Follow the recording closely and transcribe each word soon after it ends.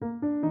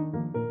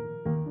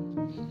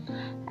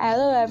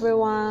Hello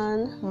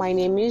everyone, my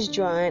name is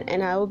Joan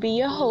and I will be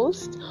your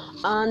host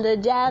on the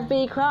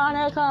Davy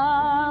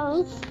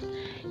Chronicles.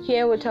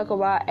 Here we talk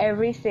about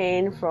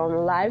everything from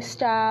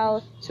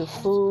lifestyle to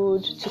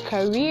food to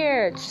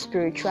career to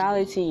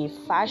spirituality,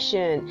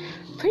 fashion,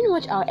 pretty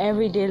much our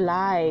everyday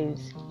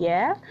lives,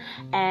 yeah?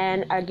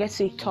 And I get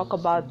to talk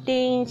about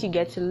things, you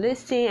get to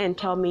listen and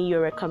tell me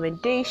your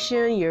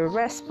recommendation, your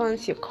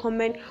response, your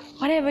comment,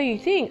 whatever you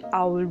think.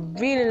 I would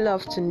really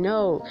love to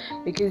know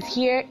because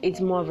here it's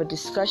more of a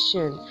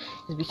discussion.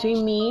 It's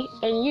between me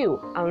and you.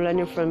 I'm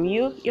learning from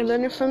you, you're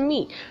learning from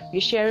me.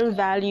 We're sharing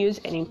values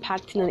and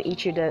impacting on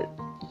each other's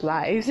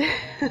lives.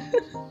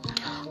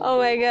 Oh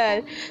my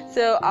god.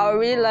 So I would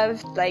really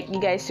love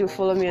you guys to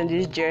follow me on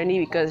this journey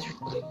because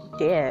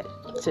yeah,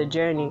 it's a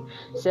journey.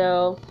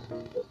 So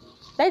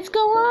let's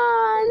go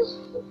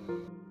on.